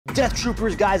Death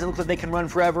Troopers, guys, it looks like they can run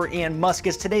forever, and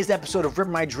muskets. Today's episode of Rip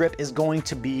My Drip is going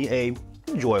to be a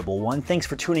enjoyable one. Thanks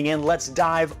for tuning in. Let's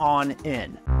dive on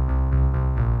in.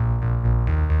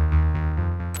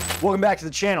 Welcome back to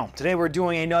the channel. Today we're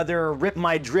doing another Rip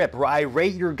My Drip where I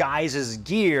rate your guys'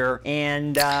 gear,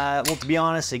 and well, to be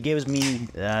honest, it gives me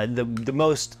the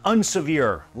most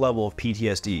unsevere level of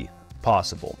PTSD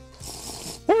possible.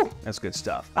 Woo, that's good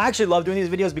stuff. I actually love doing these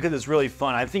videos because it's really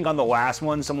fun. I think on the last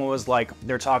one, someone was like,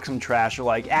 they're talking some trash, or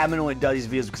like, Admin only does these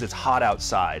videos because it's hot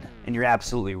outside. And you're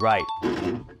absolutely right.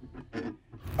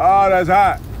 Oh, that's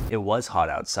hot. It was hot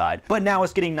outside, but now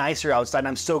it's getting nicer outside and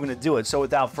I'm still gonna do it. So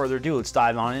without further ado, let's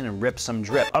dive on in and rip some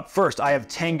drip. Up first, I have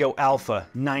Tango Alpha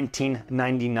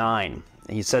 1999.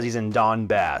 He says he's in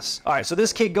Donbass. All right, so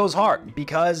this kid goes hard.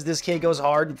 Because this kid goes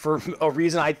hard, for a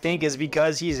reason I think is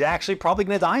because he's actually probably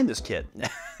gonna die in this kit.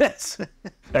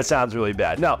 That sounds really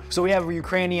bad. No, so we have a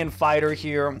Ukrainian fighter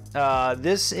here.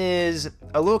 This is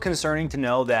a little concerning to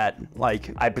know that,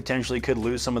 like, I potentially could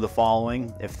lose some of the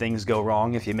following if things go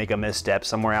wrong, if you make a misstep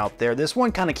somewhere out there. This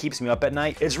one kind of keeps me up at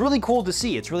night. It's really cool to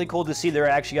see. It's really cool to see there are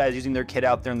actually guys using their kit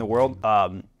out there in the world.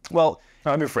 Well,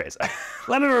 let me rephrase.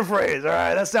 Let me rephrase, all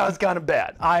right? That sounds kind of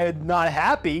bad. I am not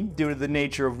happy due to the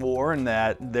nature of war and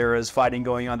that there is fighting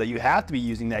going on that you have to be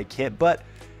using that kit, but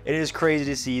it is crazy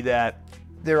to see that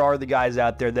there are the guys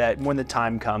out there that when the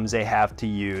time comes, they have to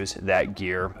use that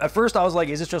gear. At first I was like,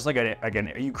 is this just like a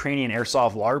Ukrainian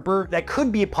airsoft LARPer? That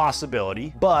could be a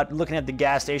possibility, but looking at the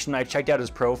gas station, I checked out his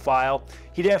profile.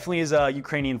 He definitely is a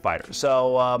Ukrainian fighter.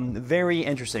 So very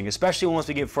interesting, especially once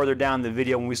we get further down the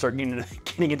video when we start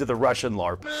getting into the Russian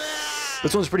LARP.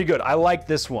 This one's pretty good. I like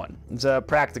this one. It's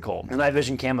practical. The night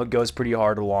vision camo goes pretty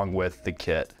hard along with the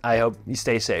kit. I hope you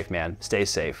stay safe, man. Stay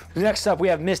safe. Next up, we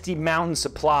have Misty Mountain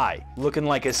Supply. Looking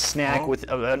like a snack with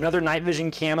another night vision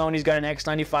camo, and he's got an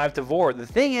X95 Tavor. The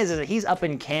thing is that he's up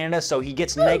in Canada, so he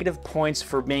gets negative points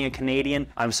for being a Canadian.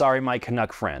 I'm sorry, my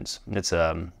Canuck friends.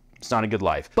 It's not a good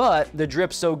life. But the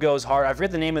drip so goes hard. I forget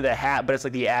the name of the hat, but it's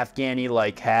like the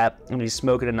Afghani-like hat. And he's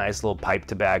smoking a nice little pipe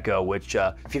tobacco, which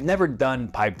if you've never done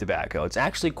pipe tobacco, it's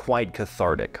actually quite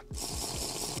cathartic.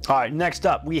 All right, next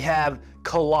up, we have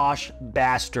Kalash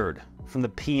Bastard from the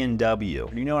P&W.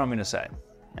 You know what I'm gonna say.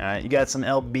 All right, you got some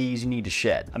LBs you need to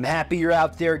shed. I'm happy you're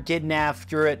out there getting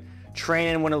after it,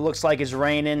 training when it looks like it's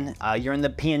raining. You're in the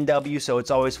P&W, so it's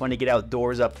always fun to get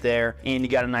outdoors up there. And you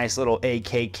got a nice little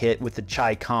AK kit with the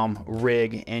Chi-Com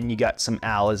rig, and you got some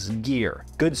Alice gear.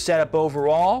 Good setup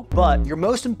overall, but your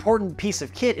most important piece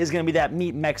of kit is gonna be that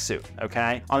meat mech suit,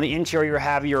 okay? On the interior, you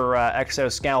have your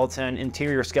exoskeleton,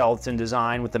 interior skeleton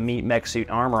design with the meat mech suit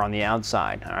armor on the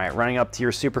outside, all right? Running up to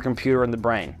your supercomputer in the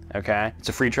brain, okay? It's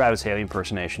a free Travis Haley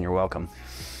impersonation, you're welcome.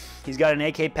 He's got an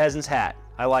AK Peasant's hat.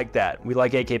 I like that. We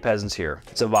like AK Peasants here.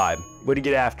 It's a vibe. Way to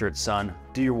get after it, son.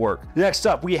 Do your work. Next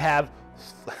up, we have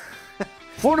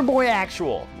Florida Boy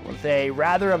Actual with a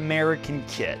rather American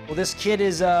kit. Well, this kit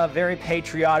is very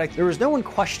patriotic. There was no one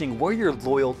questioning where your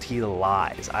loyalty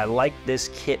lies. I like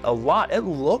this kit a lot. It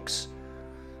looks...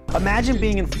 Imagine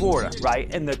being in Florida,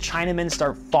 right? And the Chinamen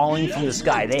start falling from the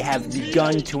sky. They have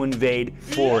begun to invade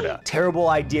Florida. Terrible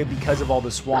idea because of all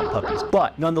the swamp puppies.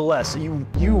 But nonetheless,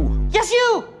 Yes,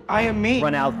 you! I am me.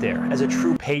 Run out there as a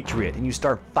true patriot and you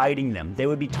start fighting them. They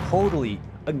would be totally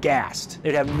aghast.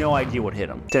 They'd have no idea what hit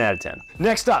them. 10 out of 10.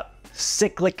 Next up,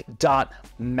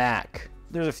 Cyclic.Mac.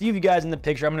 There's a few of you guys in the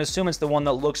picture. I'm gonna assume it's the one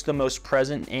that looks the most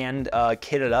present and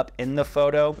kitted up in the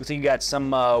photo. Looks like you got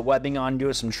some webbing on,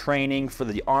 doing some training for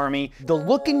the Army. The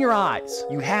look in your eyes,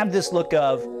 you have this look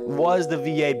of, was the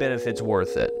VA benefits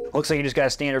worth it? Looks like you just got a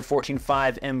standard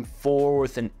 14.5 M4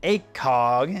 with an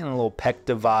ACOG and a little PEC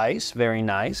device. Very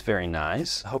nice, very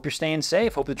nice. Hope you're staying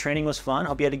safe. Hope the training was fun.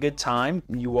 Hope you had a good time.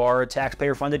 You are a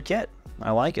taxpayer-funded kit.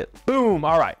 I like it. Boom,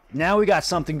 all right. Now we got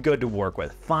something good to work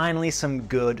with. Finally, some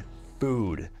good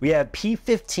food. We have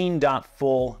P15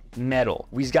 Full Metal.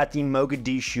 He's got the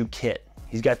Mogadishu kit.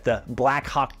 He's got the Black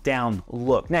Hawk Down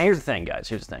look. Now here's the thing, guys,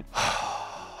 here's the thing.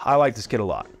 I like this kit a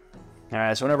lot. All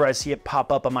right, so whenever I see it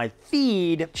pop up on my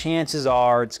feed, chances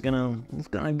are it's gonna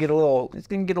get a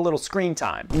little screen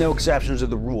time. No exceptions to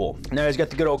the rule. Now he's got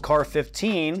the good old Car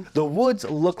 15. The woods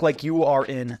look like you are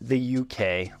in the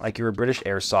UK, like you're a British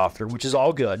airsofter, which is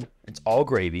all good. It's all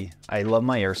gravy. I love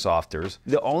my airsofters.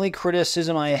 The only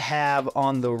criticism I have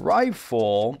on the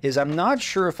rifle is I'm not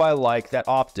sure if I like that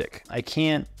optic. I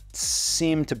can't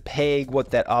seem to peg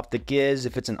what that optic is,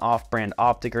 if it's an off-brand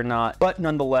optic or not, but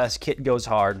nonetheless, kit goes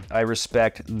hard. I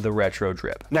respect the retro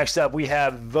drip. Next up, we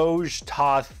have Vosges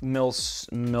Toth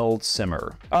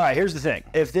Milsimmer. All right, here's the thing.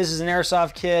 If this is an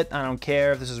airsoft kit, I don't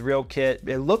care. If this is real kit,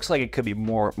 it looks like it could be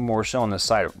more so on the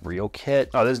side of real kit.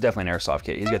 Oh, this is definitely an airsoft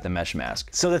kit. He's got the mesh mask.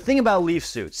 So the thing about leaf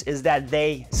suits is that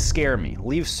they scare me.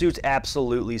 Leaf suits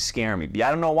absolutely scare me. I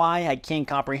don't know why. I can't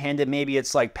comprehend it. Maybe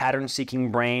it's like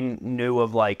pattern-seeking brain knew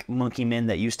of like monkey men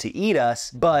that used to eat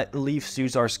us, but leaf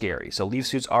suits are scary. So leaf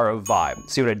suits are a vibe.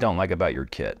 See what I don't like about your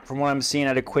kit. From what I'm seeing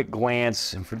at a quick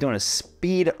glance, and for doing a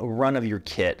speed run of your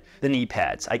kit, the knee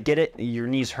pads. I get it, your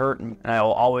knees hurt, and I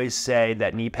will always say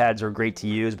that knee pads are great to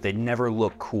use, but they never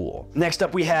look cool. Next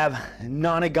up, we have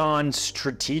Nonagon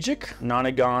Strategic.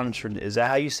 Nonagon, is that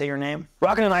how you say your name?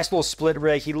 Rocking a nice little split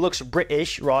rig. He looks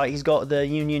British, right? He's got the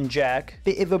Union Jack.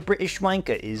 Bit of a British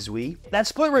wanker, is we? That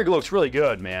split rig looks really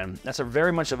good, man. That's a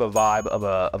very much of a vibe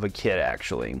of a kit,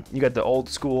 actually. You got the old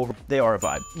school, they are a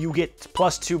vibe. You get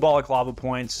 +2 balaclava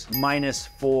points,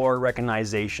 -4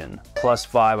 recognition,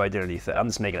 +5 identity theft. I'm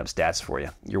just making up stats for you.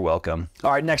 You're welcome.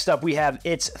 All right, next up we have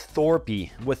It's Thorpe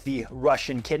with the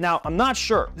Russian kit. Now, I'm not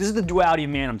sure. This is the duality of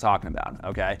man I'm talking about,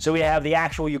 okay? So we have the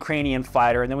actual Ukrainian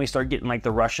fighter, and then we start getting like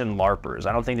the Russian LARPers.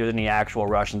 I don't think there's any actual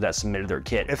Russians that submitted their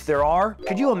kit. If there are,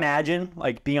 could you imagine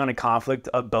like being on a conflict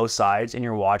of both sides and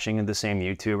you're watching the same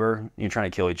YouTuber and you're trying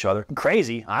to kill each other?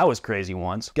 Crazy. I was crazy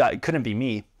once. God, it couldn't be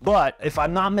me. But if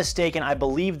I'm not mistaken, I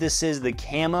believe this is the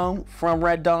camo from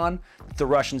Red Dawn the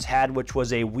Russians had, which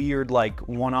was a weird like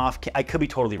one-off, I could be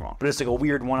totally wrong, but it's like a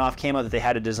weird one-off camo that they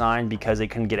had to design because they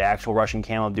couldn't get actual Russian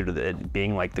camo due to it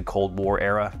being like the Cold War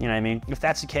era, you know what I mean? If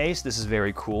that's the case, this is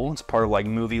very cool. It's part of like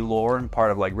movie lore and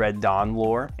part of like Red Dawn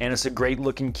lore, and it's a great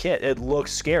looking kit. It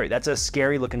looks scary. That's a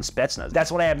scary looking Spetsnaz.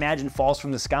 That's what I imagine falls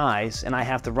from the skies, and I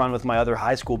have to run with my other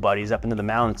high school buddies up into the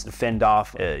mountains to fend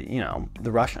off, you know,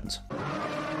 the Russians.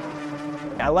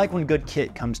 I like when good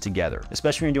kit comes together,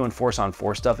 especially when you're doing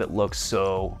force-on-force stuff. It looks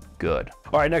so good.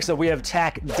 All right, next up we have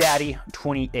Tac Daddy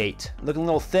 28. Looking a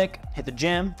little thick, hit the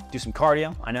gym, do some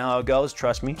cardio. I know how it goes,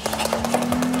 trust me.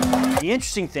 The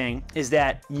interesting thing is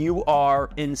that you are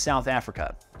in South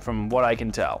Africa, from what I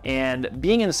can tell. And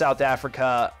being in South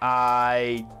Africa,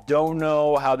 I don't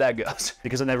know how that goes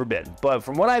because I've never been. But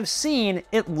from what I've seen,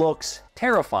 it looks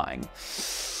terrifying.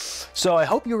 So I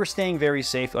hope you are staying very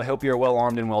safe. I hope you're well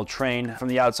armed and well trained. From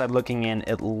the outside looking in,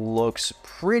 it looks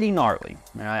pretty gnarly.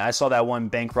 I saw that one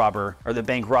bank robber, or the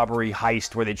bank robbery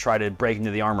heist where they try to break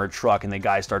into the armored truck and the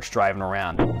guy starts driving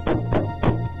around.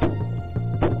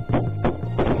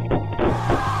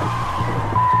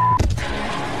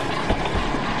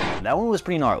 That one was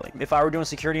pretty gnarly. If I were doing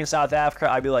security in South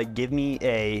Africa, I'd be like, give me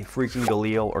a freaking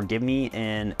Galil or give me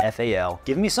an FAL.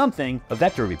 Give me something. A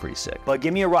Vector would be pretty sick. But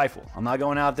give me a rifle. I'm not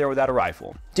going out there without a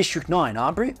rifle. District 9,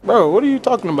 Aubrey? Bro, what are you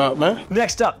talking about, man?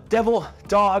 Next up, Devil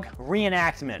Dog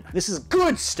Reenactment. This is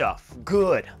good stuff.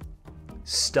 Good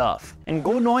stuff. And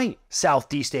good night,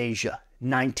 Southeast Asia.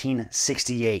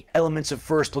 1968. Elements of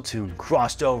 1st Platoon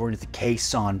crossed over into the Khe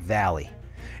Sanh Valley,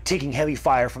 taking heavy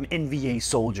fire from NVA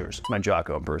soldiers. My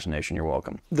Jocko impersonation, you're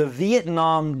welcome. The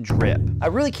Vietnam drip. I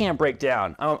really can't break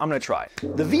down. I'm gonna try.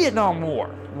 The Vietnam War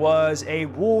was a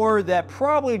war that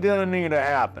probably didn't need to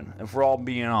happen, if we're all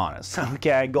being honest.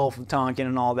 Okay, Gulf of Tonkin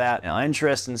and all that. Now,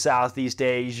 interest in Southeast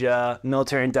Asia,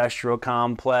 military-industrial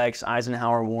complex,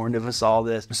 Eisenhower warned of us all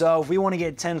this. So if we want to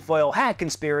get tinfoil hat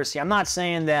conspiracy, I'm not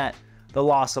saying that the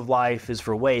loss of life is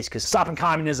for waste, because stopping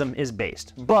communism is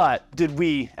based. But did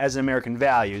we, as American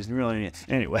values, really,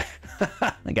 anyway,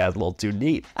 that got a little too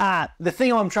deep. The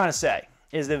thing I'm trying to say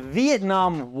is the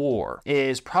Vietnam War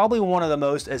is probably one of the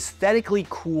most aesthetically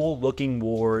cool looking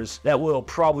wars that we'll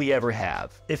probably ever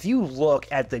have. If you look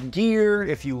at the gear,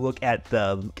 if you look at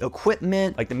the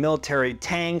equipment, like the military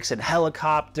tanks and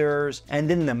helicopters, and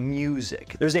then the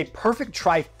music, there's a perfect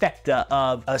trifecta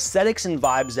of aesthetics and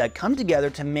vibes that come together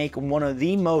to make one of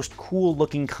the most cool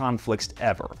looking conflicts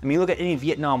ever. I mean, look at any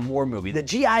Vietnam War movie. The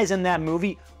GIs in that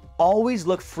movie always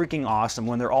look freaking awesome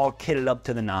when they're all kitted up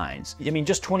to the nines. I mean,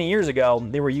 just 20 years ago,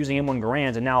 they were using M1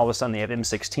 Garands, and now all of a sudden they have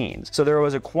M16s. So there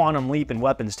was a quantum leap in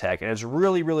weapons tech, and it's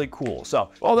really, really cool. So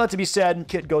all that to be said,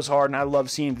 kit goes hard, and I love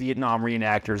seeing Vietnam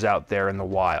reenactors out there in the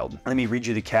wild. Let me read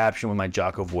you the caption with my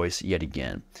Jocko voice yet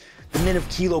again. The men of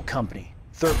Kilo Company,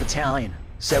 3rd Battalion,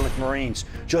 7th Marines,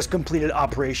 just completed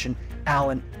Operation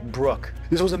Allen Brook.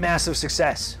 This was a massive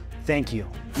success. Thank you.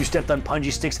 You stepped on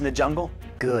punji sticks in the jungle?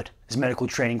 Good. It's medical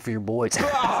training for your boys.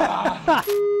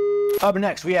 Up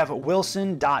next, we have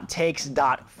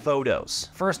Wilson.takes.photos.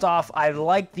 First off, I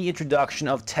like the introduction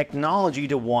of technology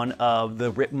to one of the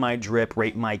Rip My Drip,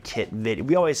 Rate My Kit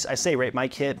video. I say Rate My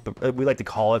Kit, but we like to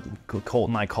call it, Colt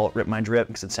and I call it Rip My Drip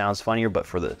because it sounds funnier, but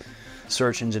for the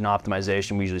search engine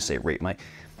optimization, we usually say Rate My.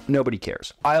 Nobody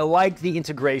cares. I like the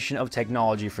integration of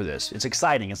technology for this. It's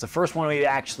exciting. It's the first one we've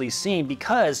actually seen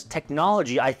because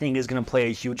technology, I think, is going to play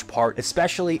a huge part,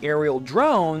 especially aerial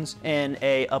drones in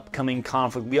a upcoming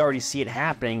conflict. We already see it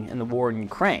happening in the war in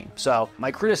Ukraine. So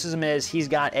my criticism is he's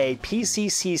got a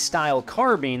PCC style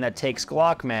carbine that takes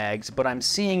Glock mags, but I'm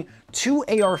seeing 2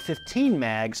 AR-15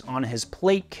 mags on his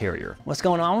plate carrier. What's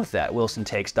going on with that? Wilson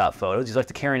takes photos. He's like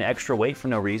to carry an extra weight for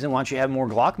no reason. Why don't you have more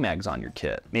Glock mags on your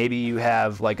kit? Maybe you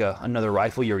have like another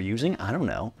rifle you're using? I don't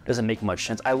know. Doesn't make much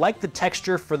sense. I like the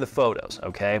texture for the photos,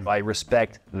 okay? I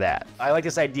respect that. I like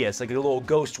this idea. It's like a little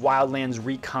Ghost Wildlands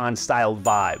Recon style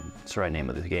vibe. That's the right name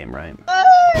of the game, right?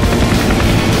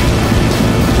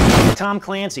 Tom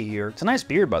Clancy here. It's a nice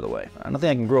beard, by the way. I don't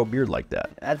think I can grow a beard like that.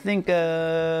 I think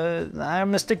I'm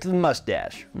gonna stick to the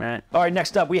mustache, right? All right,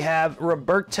 next up we have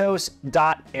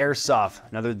Robertos.airsoft.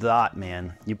 Another dot,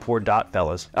 man. You poor dot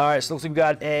fellas. All right, so looks like we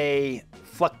got a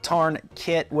Flucktarn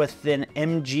kit with an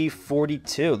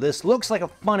MG42. This looks like a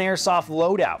fun airsoft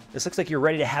loadout. This looks like you're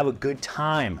ready to have a good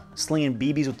time slinging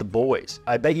BBs with the boys.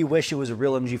 I bet you wish it was a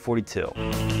real MG42.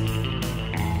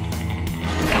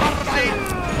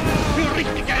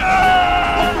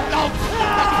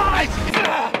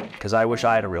 Because I wish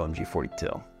I had a real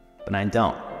MG42, but I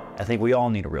don't. I think we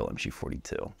all need a real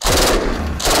MG42.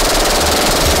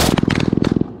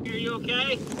 Are you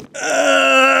okay?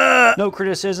 No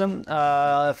criticism.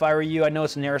 If I were you, I know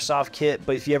it's an airsoft kit,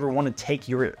 but if you ever want to take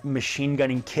your machine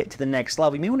gunning kit to the next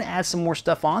level, you may want to add some more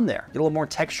stuff on there. Get a little more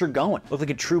texture going. Look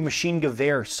like a true machine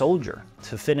gewehr soldier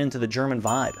to fit into the German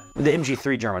vibe. The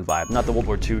MG3 German vibe, not the World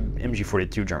War II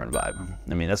MG42 German vibe.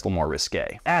 I mean, that's a little more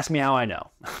risque. Ask me how I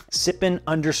know.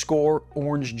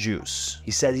 Sippin_orange juice. He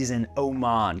says he's in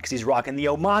Oman because he's rocking the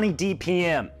Omani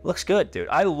DPM. Looks good, dude.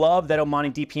 I love that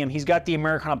Omani DPM. He's got the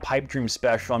Americana Pipe Dream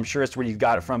Special. I'm sure that's where you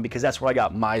got it from because that's where I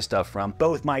got my stuff from.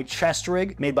 Both my chest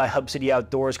rig, made by Hub City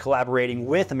Outdoors, collaborating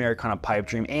with Americana Pipe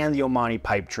Dream, and the Omani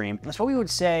Pipe Dream. That's what we would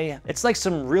say. It's like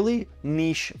some really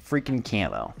niche freaking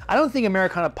camo. I don't think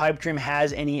Americana Pipe Dream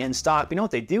has any in stock, but you know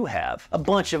what they do have? A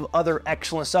bunch of other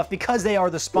excellent stuff because they are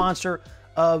the sponsor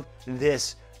of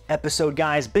this episode,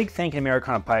 guys. Big thank you to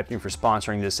Americana Pipe Dream for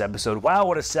sponsoring this episode. Wow,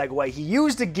 what a segue. He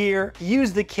used the gear, he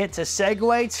used the kit to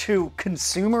segue to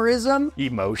consumerism.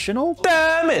 Emotional?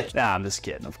 Damn it! Nah, I'm just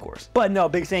kidding, of course. But no,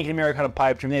 big thank you to Americana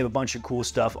Pipe Dream. They have a bunch of cool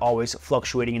stuff always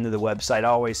fluctuating into the website. I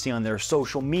always see on their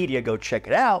social media. Go check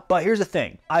it out. But here's the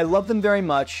thing. I love them very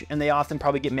much, and they often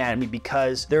probably get mad at me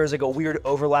because there's like a weird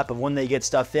overlap of when they get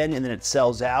stuff in and then it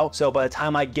sells out. So by the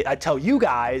time I tell you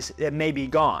guys, it may be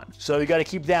gone. So you got to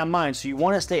keep that in mind. So you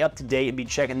want to stay up to date and be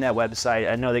checking that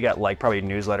website. I know they got like probably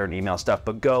newsletter and email stuff,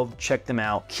 but go check them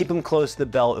out. Keep them close to the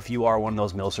belt if you are one of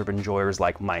those milsurp enjoyers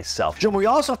like myself. Gentlemen, we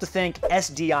also have to thank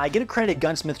SDI. Get accredited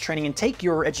gunsmith training and take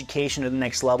your education to the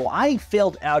next level. I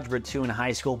failed Algebra 2 in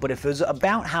high school, but if it was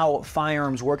about how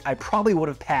firearms work, I probably would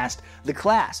have passed the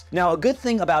class. Now, a good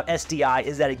thing about SDI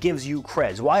is that it gives you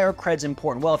creds. Why are creds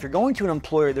important? Well, if you're going to an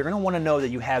employer, they're going to want to know that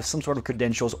you have some sort of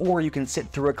credentials, or you can sit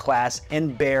through a class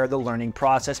and bear the learning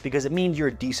process because it means you're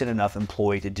a decent enough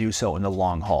employee to do so in the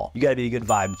long haul. You gotta be a good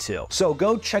vibe too. So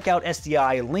go check out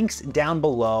SDI, links down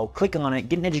below, click on it,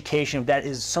 get an education if that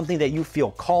is something that you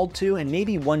feel called to, and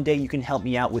maybe one day you can help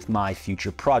me out with my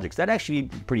future projects. That'd actually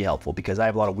be pretty helpful because I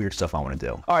have a lot of weird stuff I want to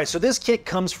do. All right, so this kit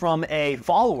comes from a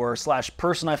follower /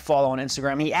 person I follow on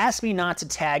Instagram. He asked me not to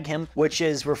tag him, which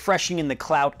is refreshing in the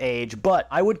clout age, but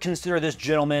I would consider this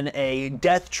gentleman a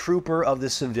death trooper of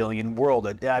the civilian world.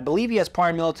 I believe he has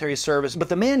prior military service, but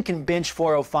the man can bench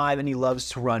 405 and he loves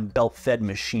to run belt-fed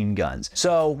machine guns.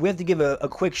 So we have to give a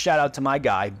quick shout out to my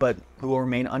guy, but who will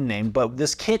remain unnamed, but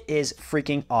this kit is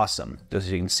freaking awesome. Just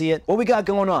so you can see it. What we got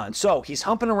going on? So he's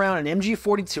humping around an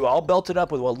MG42, all belted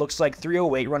up with what looks like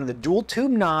 308, running the dual tube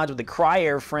nods with the Cry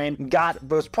airframe.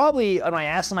 Was probably, when I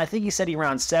asked him, I think he said he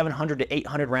around 700 to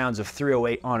 800 rounds of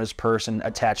 308 on his person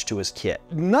attached to his kit.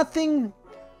 Nothing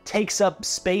takes up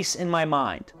space in my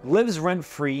mind, lives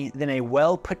rent-free than a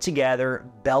well-put-together,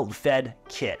 belt-fed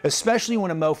kit, especially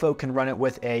when a mofo can run it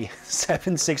with a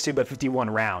 7.62 by 51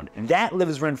 round. And that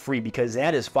lives rent-free because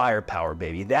that is firepower,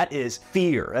 baby. That is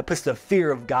fear. That puts the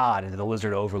fear of God into the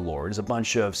lizard overlord. There's a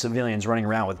bunch of civilians running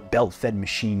around with belt-fed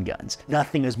machine guns.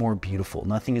 Nothing is more beautiful.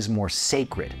 Nothing is more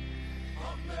sacred.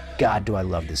 God, do I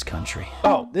love this country.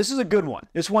 Oh, this is a good one.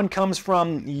 This one comes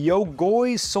from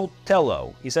Yogoi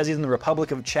Sotelo. He says he's in the Republic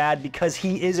of Chad because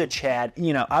he is a Chad.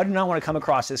 You know, I do not want to come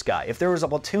across this guy. If there was a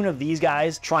platoon of these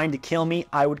guys trying to kill me,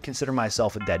 I would consider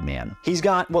myself a dead man. He's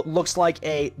got what looks like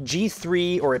a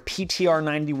G3 or a PTR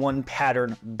 91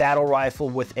 pattern battle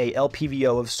rifle with a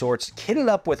LPVO of sorts, kitted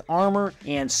up with armor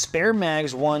and spare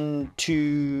mags. 1,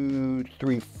 2,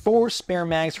 3, 4 spare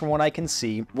mags from what I can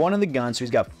see. One of the guns, so he's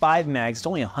got 5 mags. It's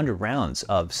only 100 rounds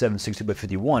of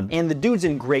 7.62x51, and the dude's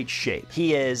in great shape.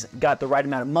 He has got the right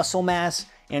amount of muscle mass,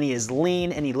 and he is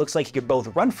lean, and he looks like he could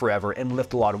both run forever and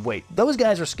lift a lot of weight. Those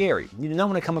guys are scary. You do not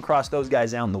want to come across those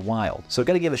guys out in the wild. So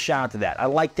gotta give a shout out to that. I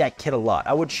like that kid a lot.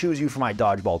 I would choose you for my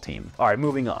dodgeball team. All right,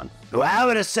 moving on. Wow,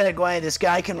 what a segue. This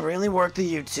guy can really work the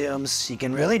YouTubes. He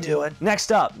can really do it.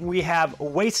 Next up, we have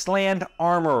Wasteland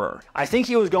Armorer. I think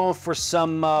he was going for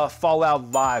some Fallout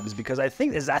vibes because I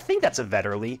think that's a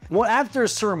Vetterli. Well, after a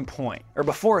certain point, or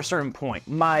before a certain point,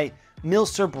 my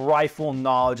milsurp rifle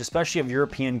knowledge, especially of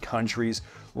European countries,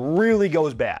 really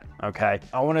goes bad, okay?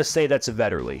 I want to say that's a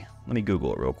Vetterli. Let me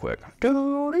Google it real quick.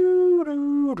 No,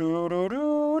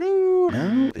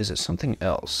 is it something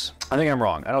else? I think I'm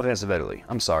wrong. I don't think that's a Vetterli.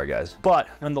 I'm sorry, guys. But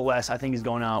nonetheless, I think he's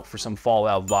going out for some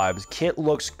Fallout vibes. Kit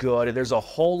looks good. There's a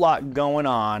whole lot going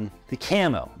on. The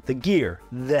camo, the gear,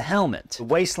 the helmet, the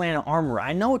Wasteland Armor.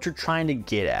 I know what you're trying to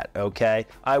get at, okay?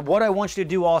 What I want you to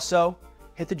do also,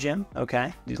 hit the gym,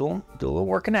 okay? Do a little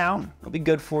working out. It'll be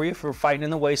good for you for fighting in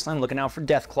the wasteland, looking out for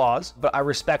death claws. But I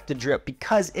respect the drip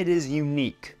because it is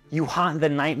unique. You haunt the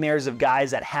nightmares of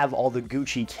guys that have all the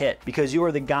Gucci kit because you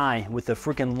are the guy with the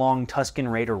freaking long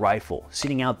Tusken Raider rifle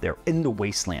sitting out there in the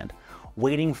wasteland,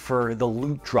 waiting for the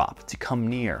loot drop to come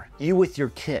near. You with your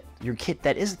kit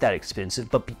that isn't that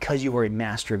expensive, but because you are a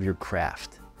master of your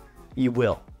craft, you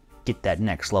will get that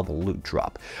next level loot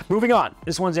drop. Moving on,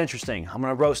 this one's interesting. I'm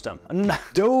gonna roast them.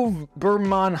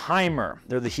 Dobermannheimer,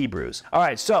 they're the Hebrews. All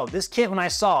right, so this kit, when I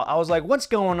saw it, I was like, what's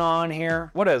going on here?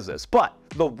 What is this? But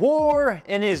the war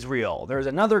in Israel. There's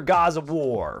another Gaza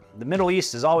war. The Middle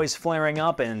East is always flaring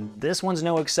up, and this one's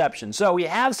no exception. So we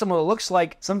have someone that looks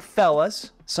like some fellas,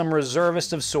 some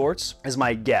reservists of sorts, is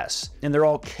my guess. And they're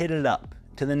all kitted up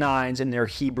to the nines in their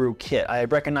Hebrew kit. I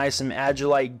recognize some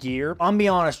Agilite gear. I'll be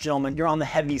honest, gentlemen, you're on the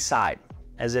heavy side,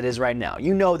 as it is right now.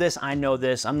 You know this, I know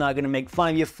this. I'm not gonna make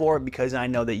fun of you for it because I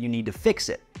know that you need to fix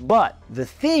it. But the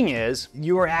thing is,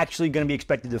 you are actually gonna be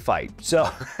expected to fight. So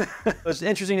it's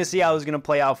interesting to see how it's gonna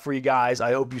play out for you guys.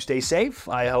 I hope you stay safe.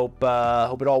 I hope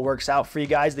it all works out for you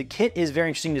guys. The kit is very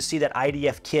interesting to see that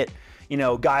IDF kit, you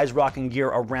know, guys rocking gear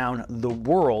around the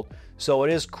world. So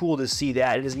it is cool to see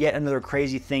that. It is yet another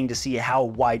crazy thing to see how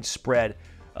widespread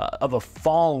of a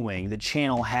following the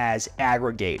channel has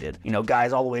aggregated. You know,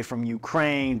 guys all the way from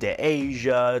Ukraine to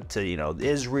Asia to, you know,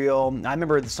 Israel. I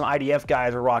remember some IDF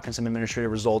guys were rocking some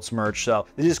administrative results merch, so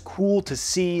it is cool to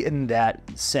see in that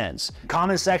sense.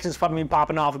 Comment section's probably been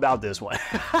popping off about this one.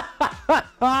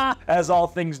 As all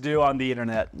things do on the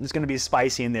internet. It's gonna be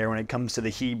spicy in there when it comes to the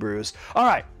Hebrews. All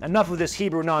right, enough of this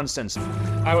Hebrew nonsense.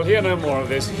 I will hear no more of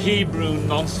this Hebrew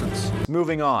nonsense.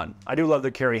 Moving on. I do love the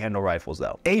carry handle rifles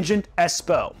though. Agent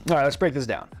Espo. All right, let's break this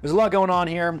down. There's a lot going on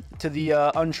here. To the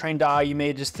untrained eye, you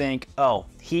may just think, oh,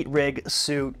 heat rig,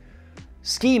 suit,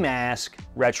 ski mask,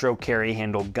 retro carry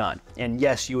handle gun. And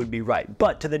yes, you would be right.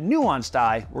 But to the nuanced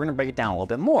eye, we're gonna break it down a little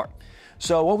bit more.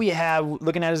 So what we have,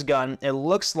 looking at his gun, it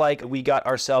looks like we got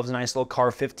ourselves a nice little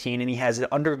Car-15, and he has an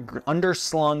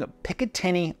underslung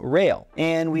Picatinny rail.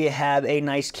 And we have a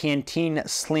nice canteen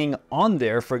sling on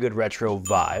there for a good retro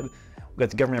vibe. We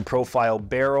got the government profile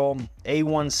barrel,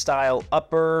 A1 style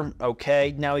upper.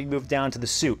 Okay, now we move down to the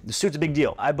suit. The suit's a big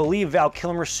deal. I believe Val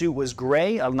Kilmer's suit was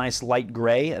gray, a nice light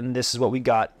gray, and this is what we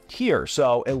got here.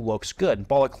 So it looks good.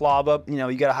 Balaclava, you know,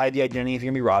 you gotta hide the identity if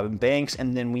you're gonna be robbing banks.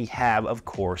 And then we have, of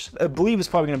course, I believe it's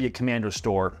probably gonna be a Commando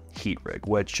Store heat rig,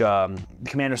 which the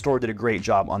Commando Store did a great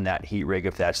job on that heat rig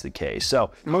if that's the case.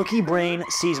 So Monkey Brain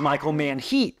sees Michael Mann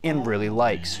heat and really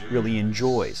likes, really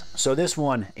enjoys. So this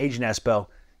one, Agent Espo,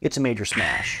 it's a major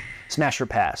smash. Smash or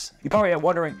pass. You're probably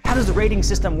wondering, how does the rating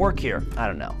system work here? I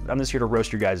don't know. I'm just here to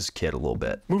roast your guys' kid a little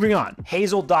bit. Moving on.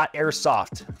 Hazel Dot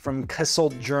Airsoft from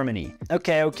Kassel, Germany.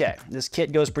 Okay. This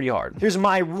kit goes pretty hard. Here's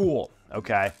my rule.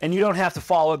 Okay, and you don't have to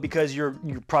follow it because you're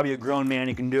probably a grown man.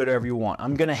 You can do whatever you want.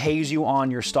 I'm gonna haze you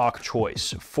on your stock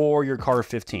choice for your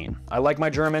Car-15. I like my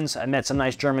Germans. I met some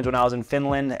nice Germans when I was in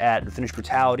Finland at Finnish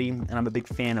Brutality, and I'm a big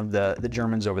fan of the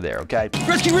Germans over there. Okay,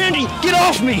 Rescue Randy, get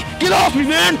off me! Get off me,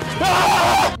 man!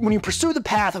 Ah! When you pursue the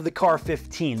path of the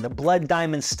Car-15, the Blood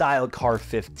Diamond style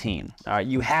Car-15, all right,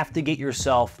 you have to get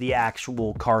yourself the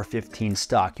actual Car-15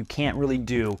 stock. You can't really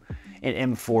do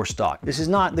an M4 stock. This is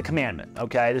not the commandment,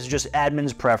 okay? This is just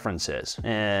admin's preferences.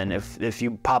 And if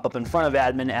you pop up in front of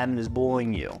admin is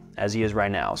bullying you, as he is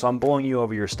right now. So I'm bullying you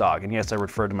over your stock. And yes, I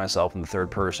refer to myself in the third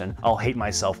person. I'll hate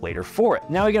myself later for it.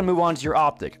 Now we gotta move on to your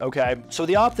optic, okay? So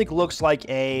the optic looks like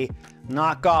a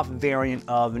knockoff variant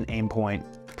of an Aimpoint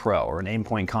Pro or an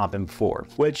Aimpoint Comp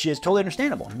M4, which is totally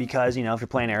understandable because, you know, if you're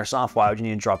playing airsoft, why would you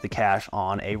need to drop the cash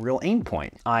on a real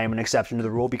Aimpoint? I am an exception to the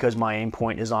rule because my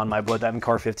Aimpoint is on my Blood Diamond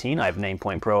Car 15. I have an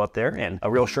Aimpoint Pro up there and a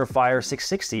real Surefire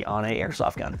 660 on a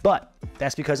airsoft gun. But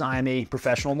that's because I am a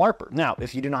professional LARPer. Now,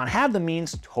 if you do not have the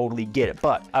means, totally get it.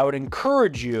 But I would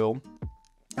encourage you,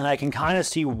 and I can kind of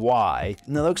see why.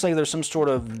 And it looks like there's some sort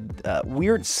of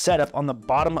weird setup on the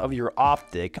bottom of your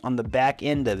optic, on the back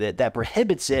end of it, that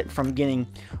prohibits it from getting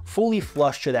fully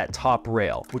flush to that top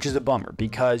rail, which is a bummer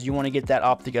because you want to get that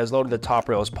optic as low to the top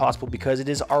rail as possible because it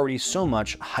is already so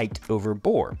much height over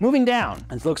bore. Moving down,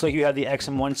 it looks like you have the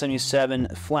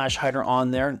XM177 flash hider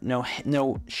on there.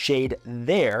 No shade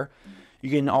there. You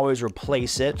can always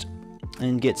replace it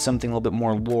and get something a little bit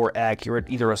more lore accurate,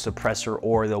 either a suppressor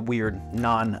or the weird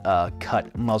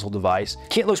non-cut muzzle device.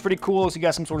 Kit looks pretty cool, so you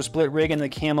got some sort of split rig, and the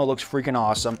camo looks freaking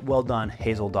awesome. Well done,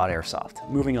 Hazel.airsoft.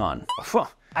 Moving on.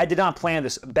 I did not plan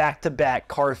this back-to-back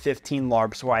Car 15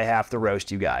 LARP, so I have to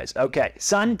roast you guys. Okay,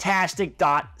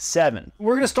 Suntastic.7.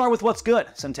 We're gonna start with what's good,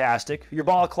 Suntastic. Your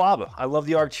balaclava. I love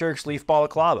the Arcturus Leaf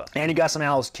balaclava. And you got some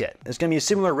Alice kit. It's gonna be a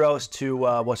similar roast to,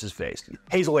 what's his face?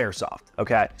 Hazel Airsoft,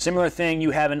 okay? Similar thing,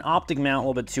 you have an optic mount a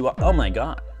little bit too, oh my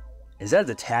God. Is that a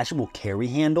detachable carry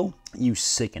handle? You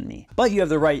sicken me. But you have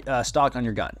the right stock on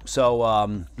your gun. So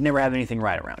you never have anything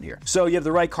right around here. So you have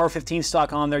the right Car 15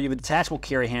 stock on there. You have a detachable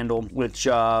carry handle, which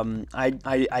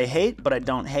I hate, but I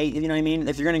don't hate. You know what I mean?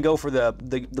 If you're gonna go for the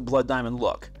Blood Diamond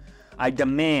look, I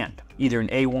demand either an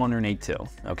A1 or an A2,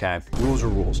 okay? Rules are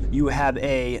rules. You have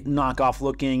a knockoff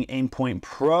looking Aimpoint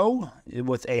Pro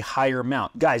with a higher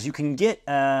mount. Guys, you can get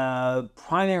a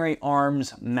primary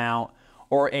arms mount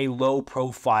or a low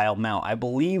profile mount. I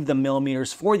believe the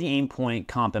millimeters for the Aimpoint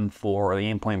Comp M4 or the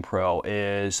Aimpoint Pro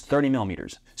is 30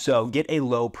 millimeters. So get a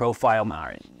low profile mount. All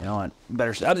right, you know what?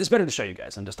 It's better to show you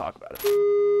guys than just talk about it.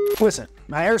 Listen,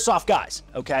 my airsoft guys,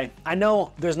 okay? I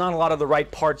know there's not a lot of the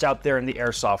right parts out there in the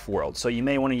airsoft world, so you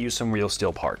may want to use some real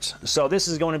steel parts. So this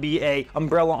is going to be a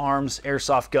Umbrella Arms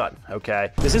airsoft gun,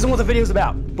 okay? This isn't what the video is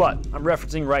about, but I'm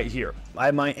referencing right here. I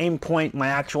have my Aimpoint, my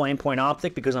actual Aimpoint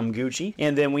optic because I'm Gucci,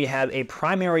 and then we have a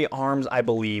primary arms, I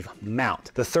believe,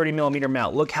 mount. The 30 millimeter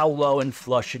mount. Look how low and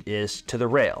flush it is to the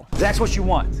rail. That's what you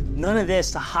want. None of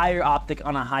this, the higher optic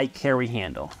on a high carry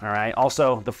handle, all right?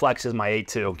 Also, the Flex is my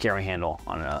A2 carry handle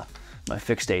on my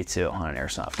fixed A2 on an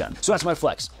airsoft gun. So that's my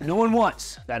Flex. No one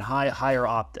wants that higher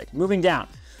optic. Moving down,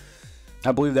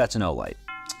 I believe that's an Olight.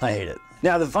 I hate it.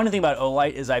 Now, the funny thing about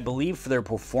Olight is I believe for their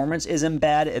performance isn't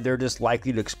bad, they're just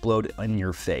likely to explode in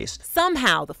your face.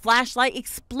 Somehow, the flashlight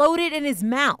exploded in his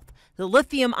mouth. The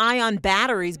lithium-ion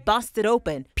batteries busted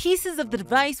open. Pieces of the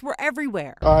device were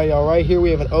everywhere. All right, y'all, right here we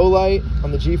have an Olight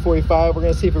on the G45. We're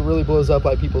gonna see if it really blows up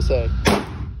like people say.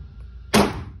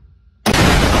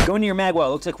 Going to your magwell,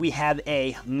 it looks like we have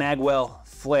a magwell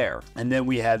flare, and then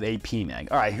we have a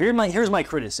PMag. All right, here's my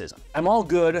criticism. I'm all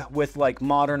good with like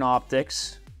modern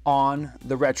optics on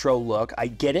the retro look. I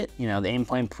get it, you know, the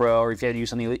Aimpoint Pro, or if you had to use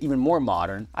something even more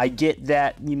modern. I get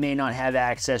that you may not have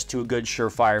access to a good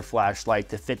Surefire flashlight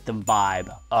to fit the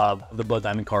vibe of the Blood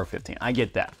Diamond Car 15. I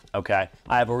get that, okay?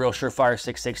 I have a real Surefire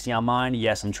 660 on mine.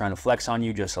 Yes, I'm trying to flex on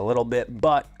you just a little bit,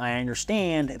 but I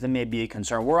understand if there may be a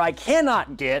concern. Where I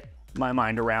cannot get my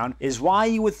mind around is why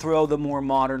you would throw the more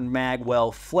modern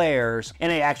magwell flares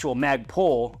and an actual mag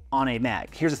pull on a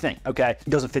mag. Here's the thing, okay? It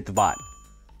doesn't fit the vibe.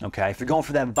 Okay, if you're going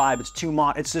for that vibe, it's too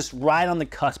modern. It's just right on the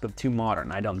cusp of too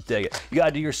modern. I don't dig it. You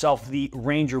gotta do yourself the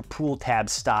Ranger Pool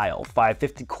Tab style,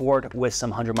 550 cord with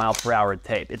some 100-mile-per-hour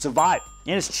tape. It's a vibe,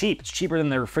 and it's cheap. It's cheaper than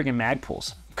their freaking mag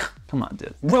pulls. Come on,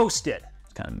 dude. Roast it.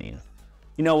 It's kind of mean.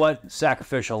 You know what?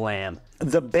 Sacrificial lamb.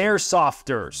 The Bear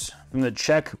Softers from the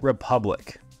Czech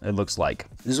Republic. It looks like.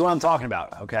 This is what I'm talking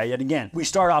about, okay? Yet again, we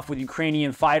start off with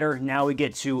Ukrainian fighter, now we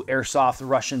get to airsoft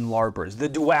Russian LARPers. The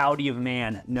duality of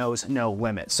man knows no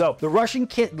limit. So the Russian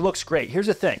kit looks great. Here's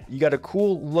the thing. You got a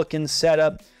cool looking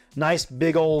setup, nice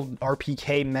big old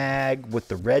RPK mag with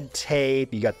the red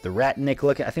tape. You got the Ratnik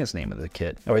looking, I think that's the name of the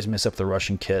kit. I always mess up the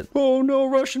Russian kit. Oh no,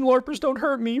 Russian LARPers, don't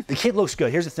hurt me. The kit looks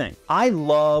good. Here's the thing. I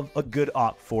love a good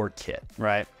OP4 kit,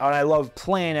 right? And I love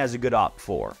playing as a good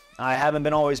OP4. I haven't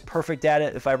been always perfect at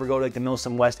it. If I ever go to like the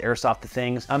Milsom West Airsoft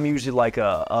things, I'm usually like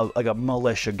a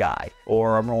militia guy,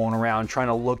 or I'm rolling around trying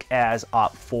to look as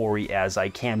op 4-y as I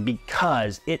can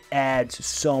because it adds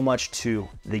so much to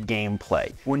the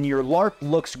gameplay. When your LARP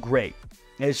looks great,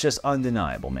 it's just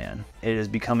undeniable, man. It is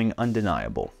becoming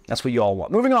undeniable. That's what you all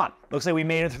want. Moving on. Looks like we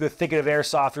made it through the thicket of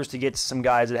airsofters to get to some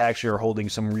guys that actually are holding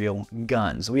some real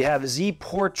guns. We have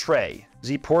Z-Portray.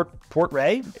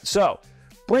 Z-Portray? So,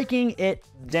 breaking it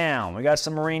down. We got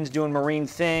some Marines doing Marine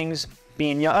things.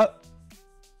 Being young. Oh.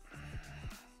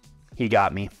 He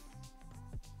got me.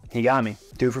 He got me.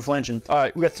 Dude for flinching. All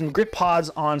right, we got some grip pods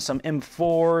on some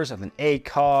M4s, have an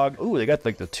ACOG. Ooh, they got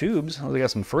like the tubes. Oh, they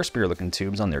got some first spear looking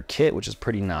tubes on their kit, which is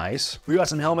pretty nice. We got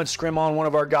some helmet scrim on one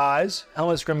of our guys.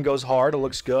 Helmet scrim goes hard, it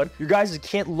looks good. Your guys'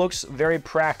 kit looks very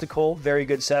practical, very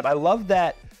good setup. I love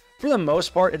that. For the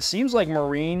most part, it seems like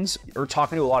Marines are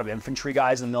talking to a lot of infantry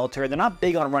guys in the military. They're not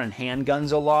big on running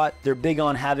handguns a lot. They're big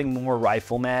on having more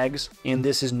rifle mags, and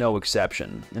this is no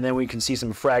exception. And then we can see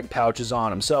some frag pouches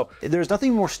on them. So there's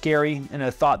nothing more scary and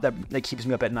a thought that keeps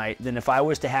me up at night than if I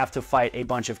was to have to fight a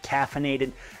bunch of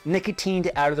caffeinated, nicotined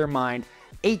out of their mind,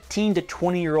 18 to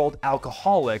 20-year-old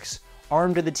alcoholics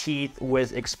armed to the teeth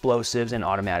with explosives and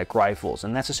automatic rifles.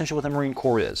 And that's essentially what the Marine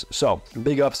Corps is. So,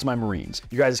 big ups to my Marines.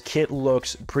 You guys' kit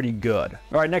looks pretty good.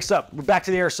 All right, next up, we're back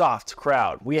to the Airsoft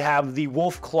crowd. We have the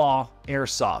Wolf Claw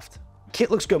Airsoft.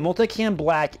 Kit looks good. Multicam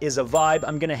black is a vibe.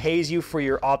 I'm gonna haze you for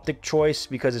your optic choice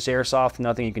because it's Airsoft,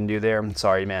 nothing you can do there. I'm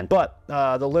sorry, man. But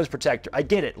the lens protector, I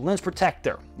get it. Lens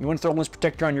protector. You wanna throw a lens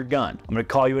protector on your gun. I'm gonna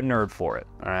call you a nerd for it,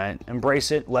 all right?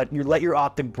 Embrace it, let your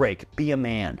optic break. Be a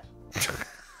man.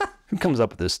 Who comes up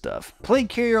with this stuff? Plate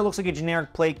carrier looks like a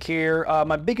generic plate carrier.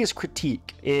 My biggest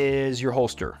critique is your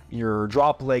holster, your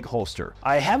drop leg holster.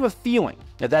 I have a feeling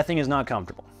that that thing is not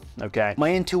comfortable, okay?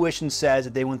 My intuition says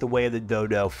that they went the way of the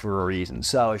dodo for a reason.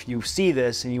 So if you see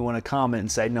this and you want to comment and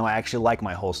say, no, I actually like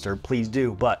my holster, please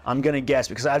do. But I'm gonna guess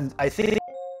because I think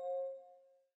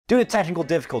due to technical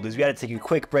difficulties, we had to take a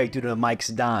quick break due to the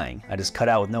mics dying. I just cut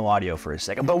out with no audio for a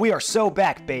second, but we are so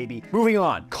back, baby. Moving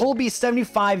on. Colby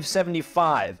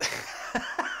 7575.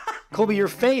 Colby, your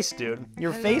face, dude.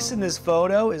 Your face in this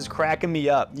photo is cracking me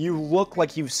up. You look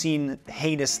like you've seen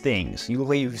heinous things. You look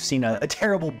like you've seen a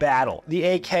terrible battle. The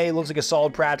AK looks like a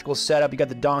solid practical setup. You got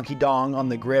the donkey dong on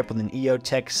the grip with an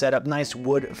EOTech setup. Nice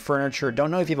wood furniture.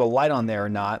 Don't know if you have a light on there or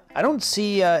not. I don't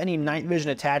see any night vision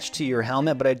attached to your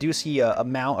helmet, but I do see a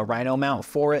mount, a rhino mount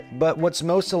for it. But what's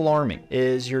most alarming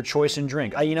is your choice in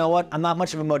drink. You know what? I'm not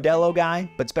much of a Modelo guy,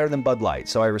 but it's better than Bud Light,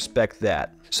 so I respect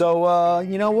that. So,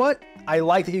 you know what? I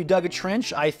like that you dug a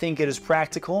trench. I think it is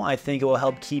practical. I think it will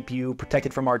help keep you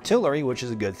protected from artillery, which is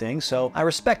a good thing. So I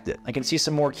respect it. I can see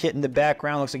some more kit in the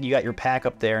background. Looks like you got your pack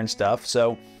up there and stuff.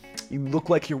 So you look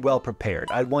like you're well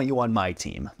prepared. I'd want you on my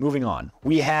team. Moving on.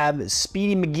 We have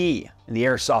Speedy McGee in the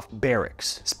Airsoft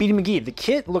Barracks. Speedy McGee, the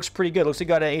kit looks pretty good. Looks like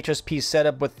you got an HSP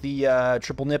setup with the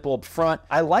triple nipple up front.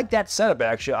 I like that setup,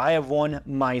 actually. I have one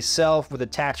myself with a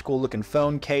tactical looking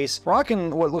phone case.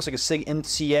 Rocking what looks like a SIG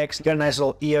MCX. Got a nice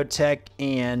little EOTech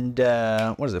and,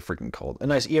 what is it freaking called? A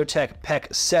nice EOTech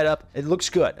PEC setup. It looks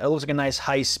good. It looks like a nice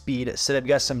high speed setup. You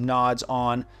got some nods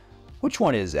on. Which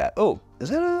one is that? Oh, is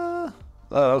that a...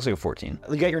 that looks like a 14.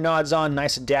 You got your nods on,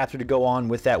 nice adapter to go on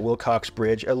with that Wilcox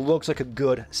bridge. It looks like a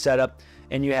good setup,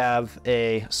 and you have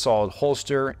a solid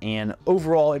holster, and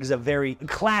overall it is a very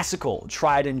classical,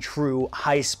 tried and true,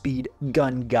 high-speed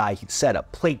gun guy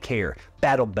setup. Plate carrier,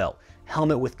 battle belt,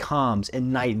 helmet with comms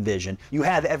and night vision. You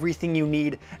have everything you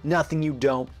need, nothing you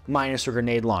don't, minus a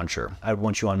grenade launcher. I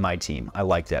want you on my team. I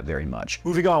like that very much.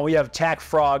 Moving on, we have Tac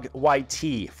Frog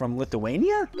YT from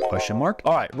Lithuania? Question mark.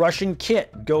 All right, Russian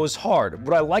kit goes hard.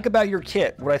 What I like about your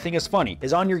kit, what I think is funny,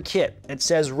 is on your kit, it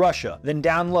says Russia. Then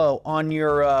down low on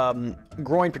your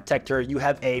groin protector, you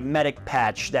have a medic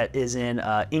patch that is in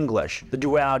English. The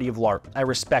duality of LARP. I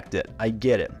respect it. I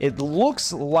get it. It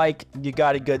looks like you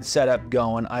got a good setup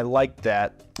going. I like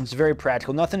that. It's very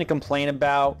practical. Nothing to complain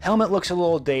about. Helmet looks a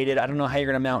little dated. I don't know how you're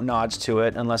going to mount nods to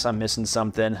it unless I'm missing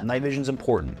something. Night vision's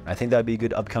important. I think that'd be a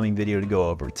good upcoming video to go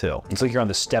over too. It's like you're on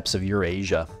the steppes of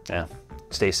Eurasia. Yeah.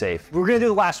 Stay safe. We're gonna do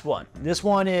the last one. This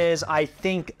one is, I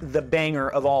think, the banger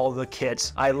of all the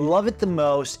kits. I love it the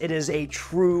most. It is a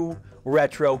true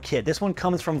retro kit. This one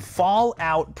comes from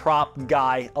Fallout Prop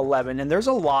Guy 11, and there's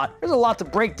a lot to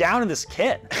break down in this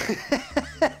kit.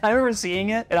 I remember seeing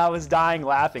it and I was dying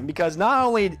laughing because not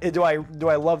only do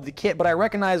I love the kit, but I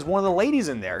recognize one of the ladies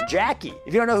in there, Jackie.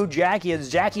 If you don't know who Jackie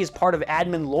is part of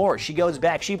admin lore. She goes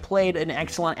back, she played an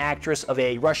excellent actress of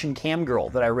a Russian cam girl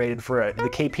that I rated for the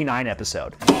KP9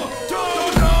 episode.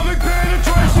 Atomic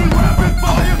penetration, rapid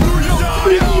fire through your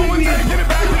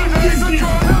eye.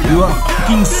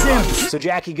 fucking simps. So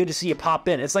Jackie, good to see you pop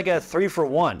in. It's like a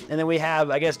 3-for-1. And then we have,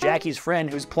 I guess, Jackie's friend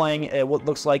who's playing what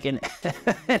looks like an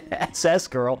SS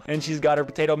girl. And she's got her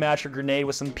potato masher grenade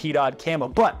with some P-Dot camo.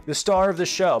 But the star of the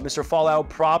show, Mr. Fallout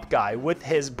prop guy with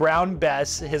his brown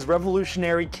vest, his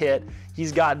revolutionary kit.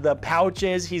 He's got the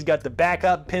pouches, he's got the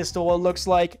backup pistol, it looks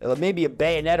like. Maybe a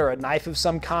bayonet or a knife of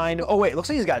some kind. Oh wait, it looks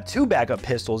like he's got 2 backup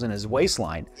pistols in his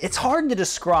waistline. It's hard to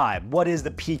describe what is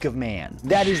the peak of man.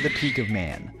 That is the peak of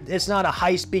man. It's not a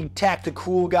high-speed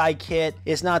tactical guy kit.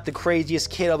 It's not the craziest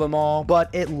kit of them all,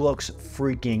 but it looks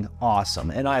freaking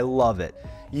awesome, and I love it.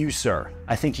 You, sir,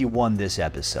 I think you won this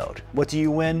episode. What do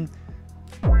you win?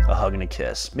 A hug and a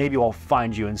kiss. Maybe I'll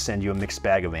find you and send you a mixed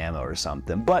bag of ammo or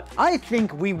something. But I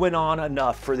think we went on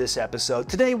enough for this episode.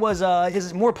 Today was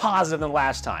is more positive than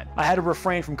last time. I had to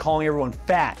refrain from calling everyone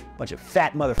fat. Bunch of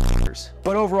fat motherfuckers.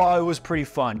 But overall, it was pretty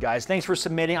fun, guys. Thanks for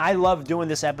submitting. I love doing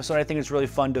this episode. I think it's really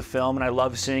fun to film, and I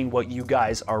love seeing what you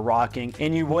guys are rocking.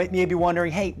 And you may be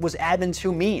wondering, hey, was admin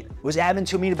too mean? Was admin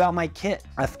too mean about my kit?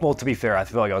 Well, to be fair, I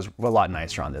feel like I was a lot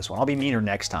nicer on this one. I'll be meaner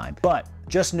next time. But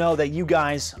just know that you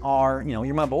guys are, you know,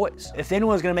 you're my boys. If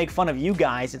anyone's gonna make fun of you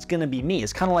guys, it's gonna be me.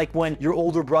 It's kind of like when your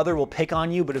older brother will pick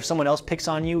on you, but if someone else picks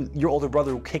on you, your older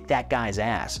brother will kick that guy's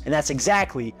ass. And that's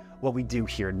exactly what we do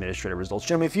here at Administrative Results.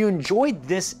 Gentlemen, if you enjoyed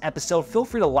this episode, feel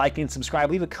free to like and subscribe.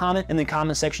 Leave a comment in the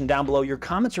comment section down below. Your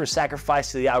comments are a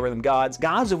sacrifice to the algorithm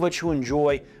gods of which who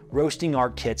enjoy roasting our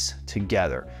kits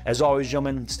together. As always,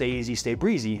 gentlemen, stay easy, stay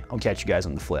breezy. I'll catch you guys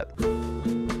on the flip.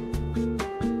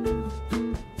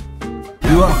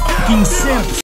 You are fucking simps.